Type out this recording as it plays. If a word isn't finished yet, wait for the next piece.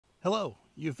Hello,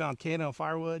 you've found Cadet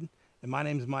Firewood, and my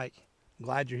name's Mike. I'm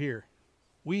glad you're here.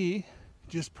 We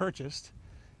just purchased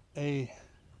a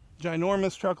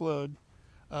ginormous truckload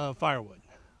of firewood.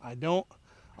 I don't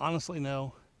honestly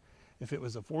know if it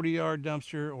was a 40-yard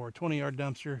dumpster or a 20-yard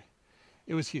dumpster.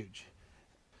 It was huge.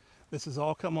 This has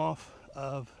all come off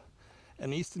of an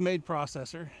Eastonmade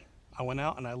processor. I went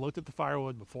out and I looked at the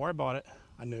firewood before I bought it.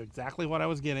 I knew exactly what I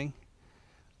was getting.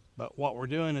 But what we're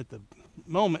doing at the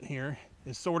moment here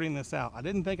is sorting this out. I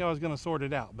didn't think I was going to sort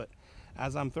it out, but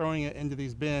as I'm throwing it into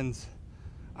these bins,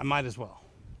 I might as well.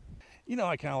 You know,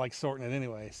 I kind of like sorting it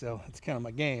anyway, so it's kind of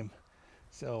my game.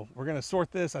 So we're going to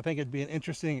sort this. I think it'd be an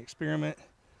interesting experiment.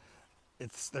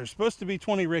 There's supposed to be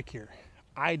 20 rick here.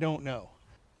 I don't know.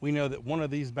 We know that one of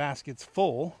these baskets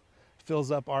full fills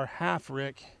up our half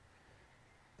rick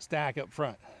stack up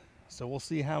front. So we'll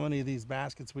see how many of these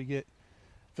baskets we get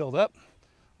filled up.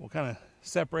 We'll kind of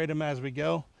separate them as we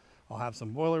go. I'll have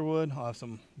some boiler wood, I'll have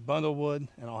some bundle wood,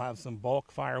 and I'll have some bulk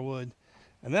firewood.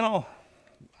 And then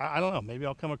I don't know, maybe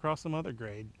I'll come across some other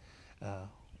grade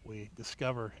we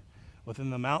discover within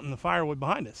the mountain of firewood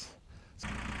behind us.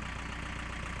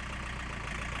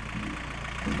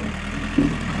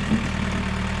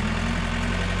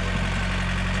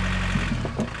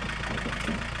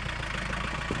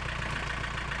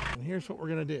 And here's what we're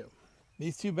gonna do.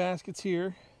 These two baskets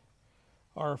here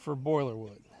are for boiler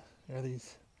wood.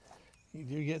 You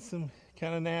do get some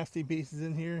kind of nasty pieces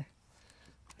in here,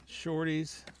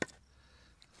 shorties.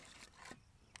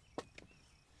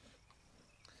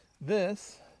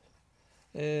 This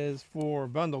is for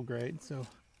bundle grade, so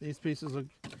these pieces will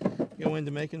go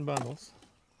into making bundles.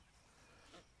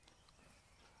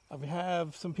 I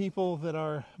have some people that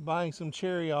are buying some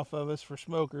cherry off of us for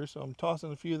smokers, so I'm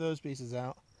tossing a few of those pieces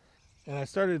out. And I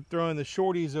started throwing the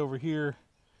shorties over here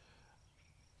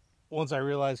once I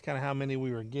realized kind of how many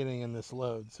we were getting in this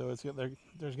load. So there's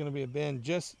going to be a bin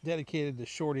just dedicated to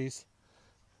shorties.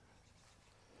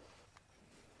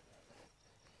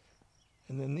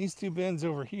 And then these two bins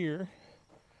over here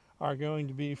are going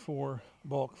to be for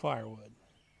bulk firewood.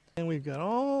 And we've got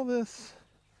all this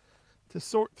to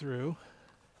sort through.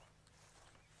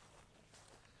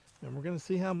 And we're going to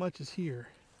see how much is here.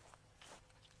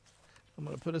 I'm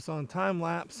going to put us on time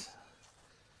lapse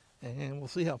and we'll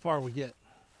see how far we get.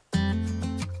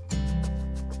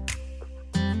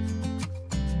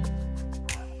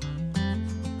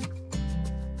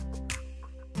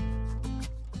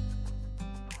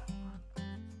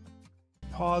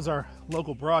 Pause our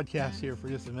local broadcast here for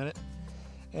just a minute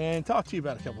and talk to you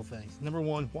about a couple things. Number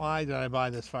one, why did I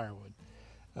buy this firewood?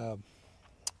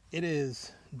 It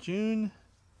is June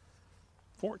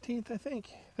 14th, I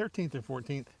think, 13th or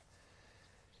 14th.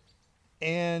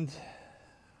 And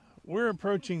we're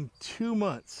approaching 2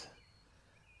 months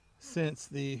since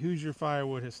the Hoosier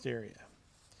firewood hysteria.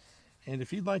 And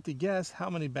if you'd like to guess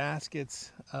how many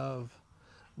baskets of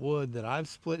wood that I've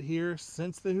split here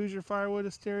since the Hoosier firewood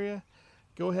hysteria,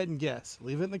 go ahead and guess.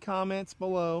 Leave it in the comments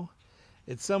below.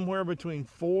 It's somewhere between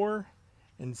 4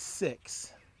 and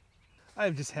 6.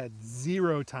 I've just had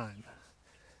zero time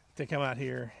to come out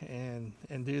here and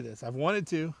do this. I've wanted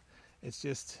to. It's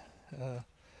just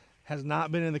has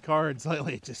not been in the cards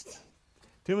lately. Just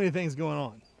too many things going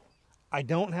on. I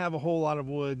don't have a whole lot of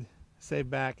wood saved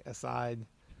back aside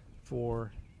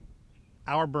for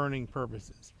our burning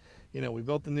purposes. You know, we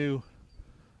built the new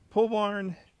pole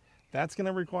barn. That's going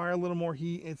to require a little more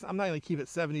heat. I'm not going to keep it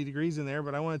 70 degrees in there,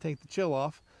 but I want to take the chill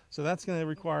off. So that's going to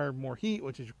require more heat,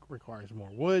 which requires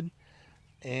more wood.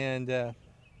 And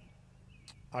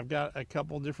I've got a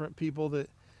couple different people that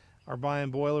are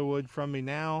buying boiler wood from me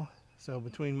now. So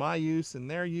between my use and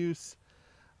their use,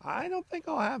 I don't think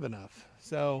I'll have enough.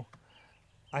 So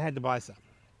I had to buy some.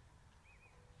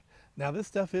 Now this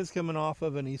stuff is coming off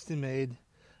of an Eastonmade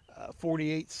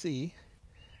 48C.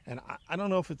 And I don't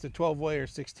know if it's a 12-way or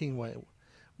 16-way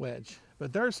wedge,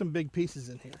 but there are some big pieces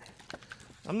in here.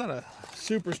 I'm not a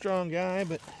super strong guy,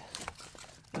 but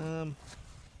you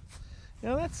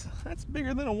know, that's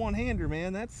bigger than a one-hander,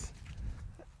 man. That's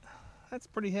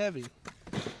pretty heavy.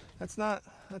 That's not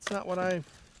what I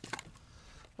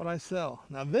sell.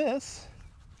 Now this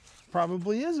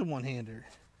probably is a one-hander,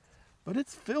 but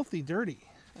it's filthy dirty.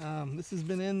 This has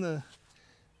been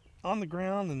on the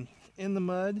ground and in the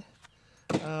mud.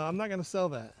 I'm not going to sell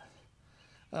that.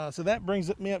 So that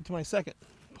brings me up to my second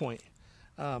point.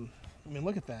 I mean,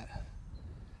 look at that.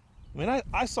 I mean,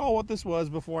 I saw what this was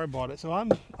before I bought it, so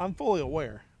I'm fully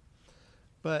aware.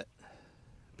 But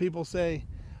people say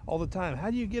all the time, how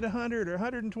do you get 100 or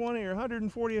 120 or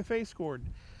 140 a face cord?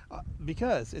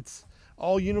 Because it's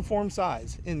all uniform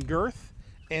size in girth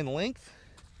and length,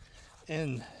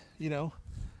 and you know,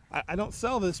 I don't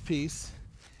sell this piece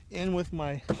in with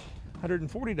my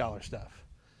 $140 stuff.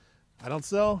 I don't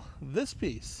sell this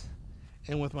piece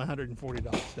in with my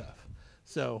 $140 stuff.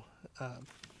 So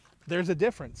there's a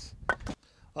difference.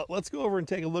 Let's go over and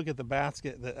take a look at the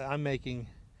basket that I'm making.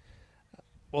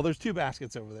 Well, there's two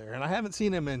baskets over there, and I haven't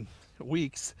seen them in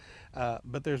weeks,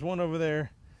 but there's one over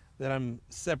there that I'm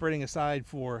separating aside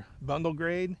for bundle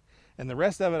grade, and the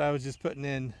rest of it I was just putting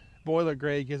in boiler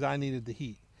grade because I needed the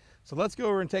heat. So let's go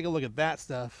over and take a look at that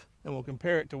stuff, and we'll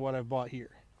compare it to what I've bought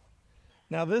here.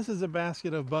 Now this is a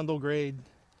basket of bundle grade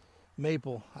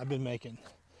maple I've been making,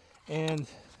 and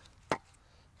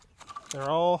they're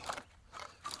all,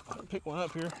 I'll pick one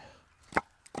up here,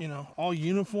 you know, all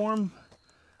uniform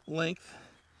length.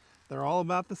 They're all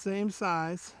about the same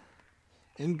size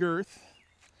in girth.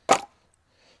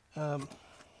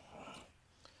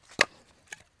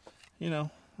 You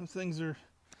know, those things are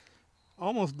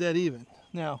almost dead even.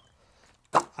 Now,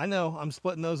 I know I'm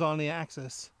splitting those on the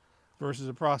Axis versus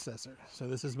a processor, so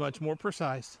this is much more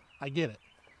precise. I get it.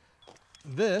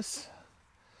 This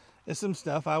is some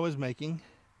stuff I was making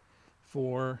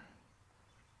for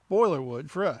boiler wood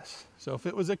for us. So if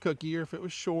it was a cookie, or if it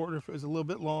was short, or if it was a little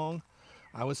bit long,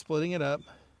 I was splitting it up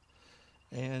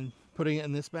and putting it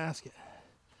in this basket.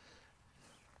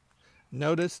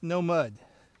 Notice no mud,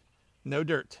 no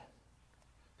dirt.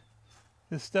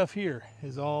 This stuff here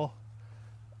is all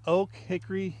oak,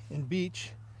 hickory, and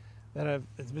beech that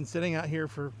it's been sitting out here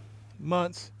for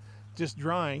months just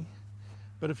drying.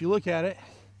 But if you look at it,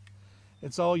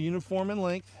 it's all uniform in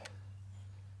length.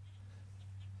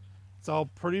 It's all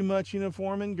pretty much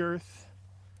uniform in girth.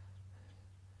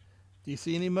 Do you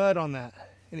see any mud on that?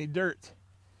 Any dirt?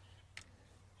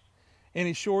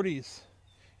 Any shorties?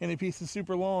 Any pieces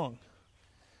super long?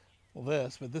 Well,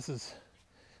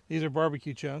 these are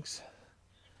barbecue chunks.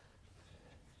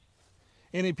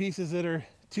 Any pieces that are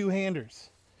two-handers?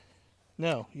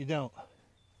 No, you don't.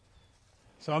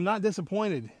 So I'm not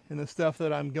disappointed in the stuff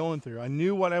that I'm going through. I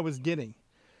knew what I was getting,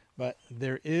 but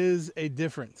there is a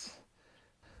difference.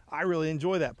 I really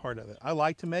enjoy that part of it. I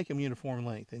like to make them uniform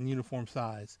length and uniform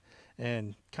size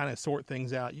and kind of sort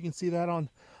things out. You can see that on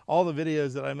all the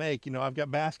videos that I make. You know, I've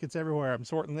got baskets everywhere. I'm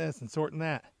sorting this and sorting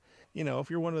that. You know, if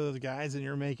you're one of those guys and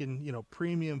you're making, you know,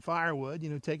 premium firewood, you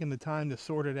know, taking the time to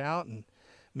sort it out and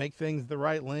make things the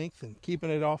right length and keeping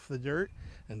it off the dirt,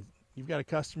 and you've got a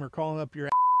customer calling up your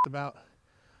ass about,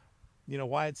 you know,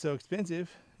 why it's so expensive,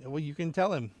 well, you can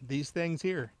tell him these things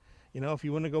here. You know, if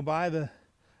you want to go buy the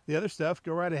other stuff,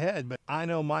 go right ahead. But I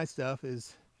know my stuff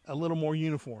is a little more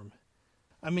uniform.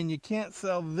 I mean, you can't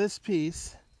sell this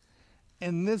piece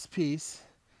and this piece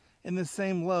in the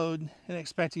same load and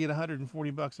expect to get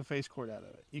 140 bucks a face cord out of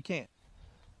it. You can't.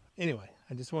 Anyway,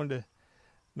 I just wanted to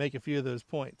make a few of those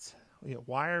points. You know,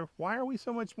 why are we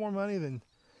so much more money than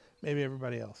maybe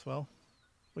everybody else? Well,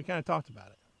 we kind of talked about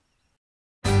it.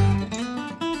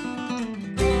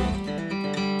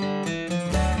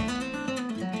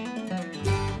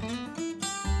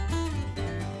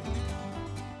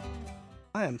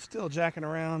 I am still jacking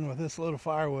around with this load of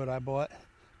firewood I bought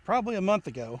probably a month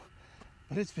ago,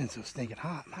 but it's been so stinking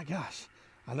hot. My gosh,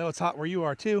 I know it's hot where you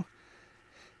are too.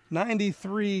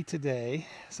 93 today,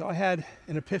 so I had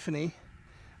an epiphany.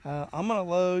 I'm gonna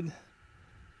load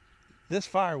this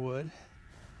firewood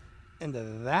into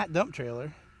that dump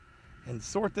trailer and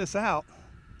sort this out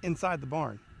inside the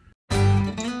barn.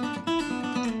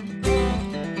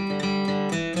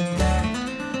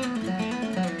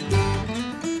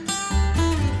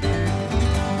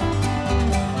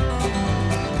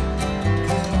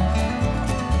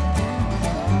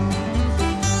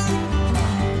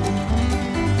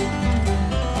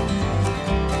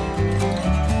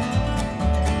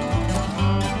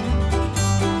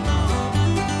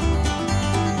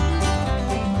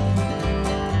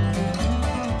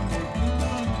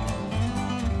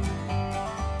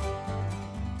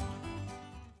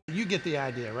 You get the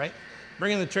idea, right?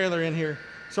 Bringing the trailer in here,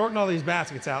 sorting all these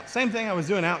baskets out. Same thing I was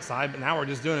doing outside, but now we're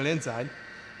just doing it inside.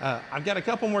 I've got a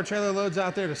couple more trailer loads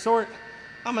out there to sort.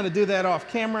 I'm gonna do that off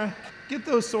camera, get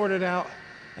those sorted out,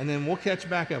 and then we'll catch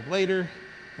back up later,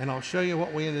 and I'll show you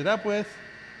what we ended up with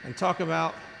and talk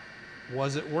about,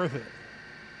 was it worth it?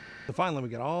 So finally, we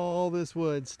got all this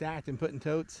wood stacked and put in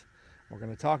totes. We're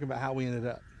gonna talk about how we ended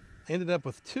up. Ended up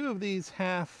with two of these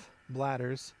half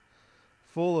bladders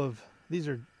full of, these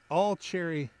are all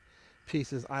cherry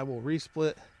pieces I will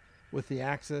resplit with the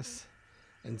Axis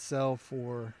and sell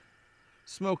for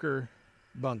smoker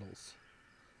bundles.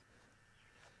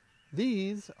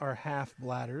 These are half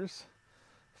bladders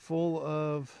full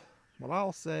of what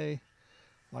I'll say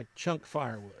like chunk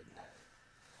firewood.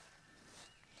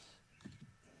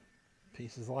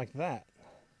 pieces like that.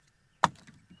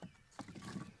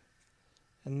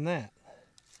 And that.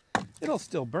 It'll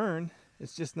still burn.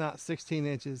 It's just not 16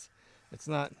 inches. It's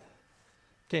not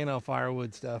K&L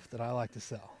Firewood stuff that I like to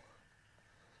sell.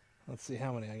 Let's see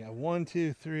how many I got. 1,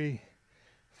 2, 3,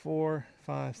 4,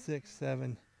 5, 6,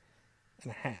 7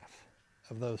 and a half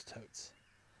of those totes.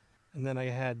 And then I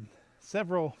had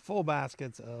several full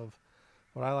baskets of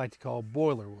what I like to call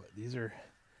boiler wood. These are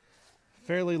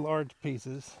fairly large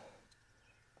pieces,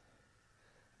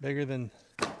 bigger than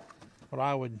what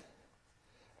I would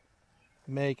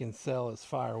make and sell as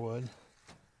firewood.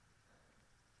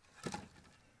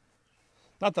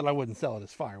 Not that I wouldn't sell it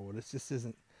as firewood. It just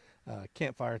isn't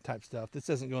campfire type stuff. This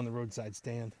doesn't go in the roadside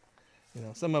stand. You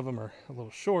know, some of them are a little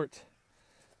short.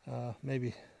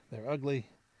 Maybe they're ugly.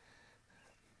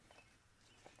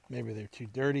 Maybe they're too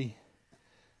dirty.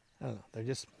 I don't know. They're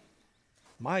just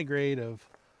my grade of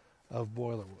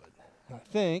boiler wood. I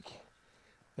think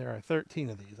there are 13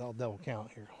 of these. I'll double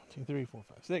count here. 1, 2, 3, 4,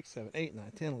 5, 6, 7, 8,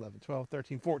 9, 10, 11, 12,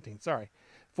 13, 14. Sorry.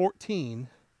 14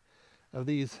 of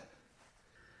these.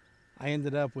 I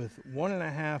ended up with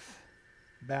 1.5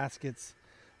 baskets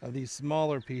of these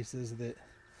smaller pieces that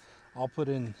I'll put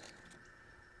in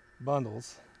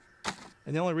bundles.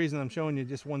 And the only reason I'm showing you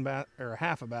just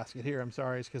half a basket here, I'm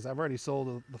sorry, is because I've already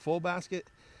sold the full basket,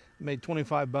 made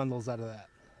 25 bundles out of that.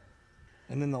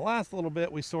 And then the last little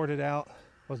bit we sorted out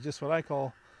was just what I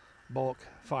call bulk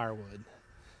firewood.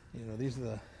 You know,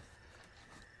 they're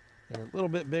a little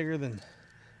bit bigger than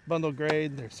bundle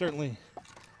grade. They're certainly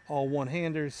all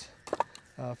one-handers,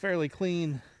 fairly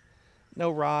clean,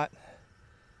 no rot.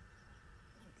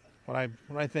 What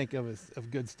I think of is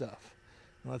good stuff.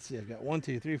 Let's see, I've got 1,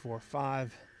 2, 3, 4,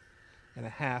 5 and a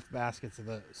half baskets of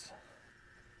those.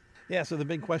 Yeah, so the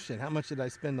big question, how much did I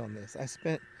spend on this? I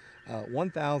spent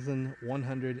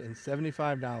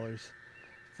 $1,175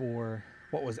 for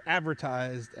what was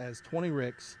advertised as 20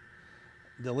 ricks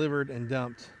delivered and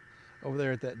dumped over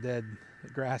there at that dead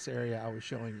grass area I was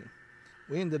showing you.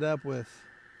 We ended up with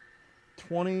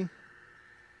 20,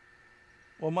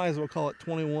 well, might as well call it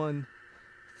 21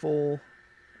 full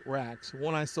racks.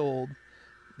 One I sold,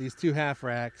 these 2 half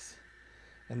racks,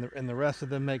 and the rest of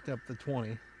them make up the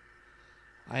 20.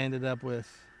 I ended up with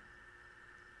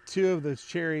 2 of those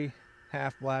cherry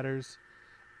half bladders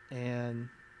and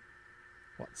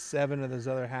 7 of those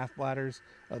other half bladders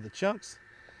of the chunks.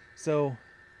 So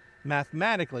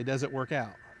mathematically, does it work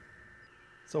out?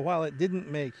 So while it didn't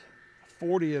make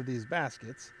 40 of these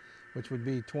baskets, which would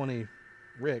be 20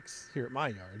 ricks here at my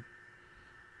yard,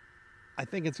 I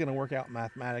think it's going to work out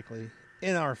mathematically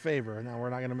in our favor. Now,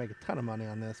 we're not going to make a ton of money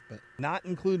on this, but not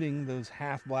including those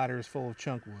half bladders full of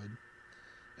chunk wood.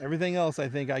 Everything else I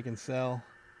think I can sell,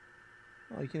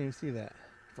 well, you can't even see that,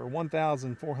 for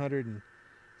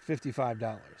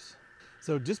 $1,455.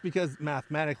 So just because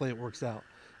mathematically it works out,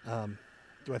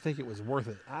 do I think it was worth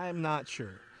it? I'm not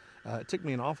sure. It took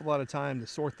me an awful lot of time to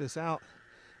sort this out,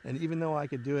 and even though I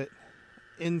could do it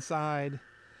inside,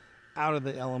 out of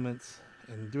the elements,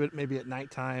 and do it maybe at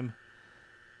nighttime,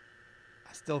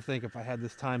 I still think if I had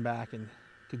this time back and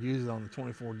could use it on the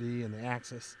 24D and the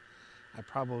Axis, I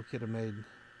probably could have made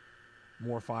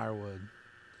more firewood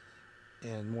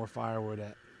and more firewood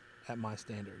at my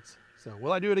standards. So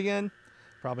will I do it again?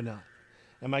 Probably not.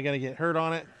 Am I going to get hurt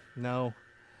on it? No.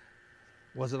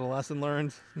 Was it a lesson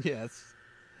learned? Yes.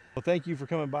 Well, thank you for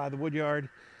coming by the woodyard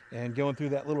and going through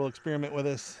that little experiment with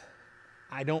us.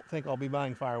 I don't think I'll be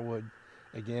buying firewood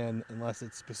again unless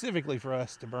it's specifically for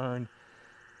us to burn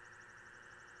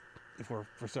if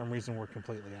for some reason we're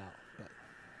completely out. But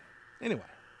anyway,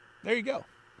 there you go.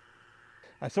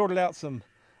 I sorted out some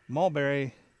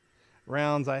mulberry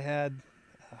rounds I had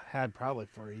probably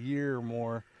for a year or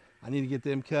more. I need to get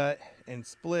them cut and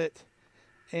split,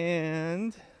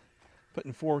 and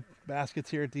putting 4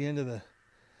 baskets here at the end of the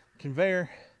conveyor,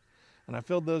 and I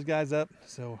filled those guys up,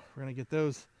 so we're gonna get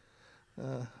those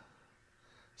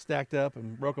stacked up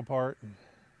and broke apart and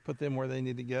put them where they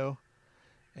need to go,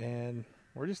 and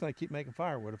we're just gonna keep making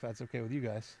firewood if that's okay with you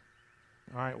guys.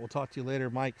 All right, we'll talk to you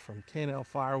later. Mike from K&L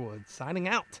Firewood signing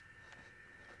out.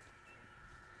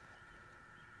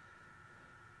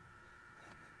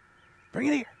 Bring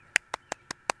it here.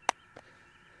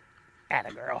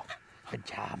 Atta girl. Good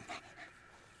job.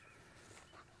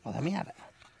 Well, let me have it.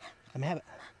 Let me have it.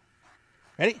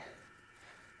 Ready?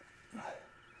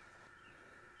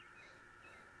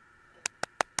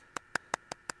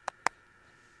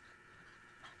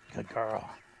 Good girl.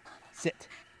 Sit.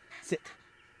 Sit.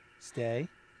 Stay.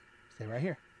 Stay right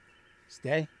here.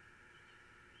 Stay.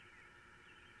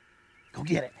 Go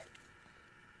get it.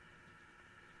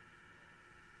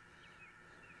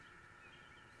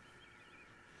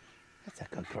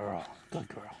 That's a good girl. Good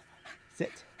girl.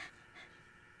 Sit.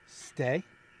 Stay.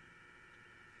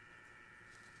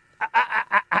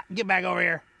 Get back over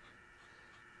here.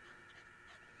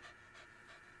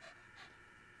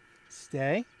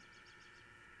 Stay.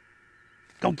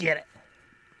 Go get it.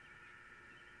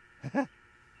 I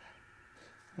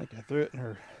think I threw it in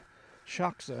her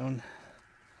shock zone.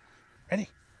 Ready?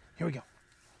 Here we go.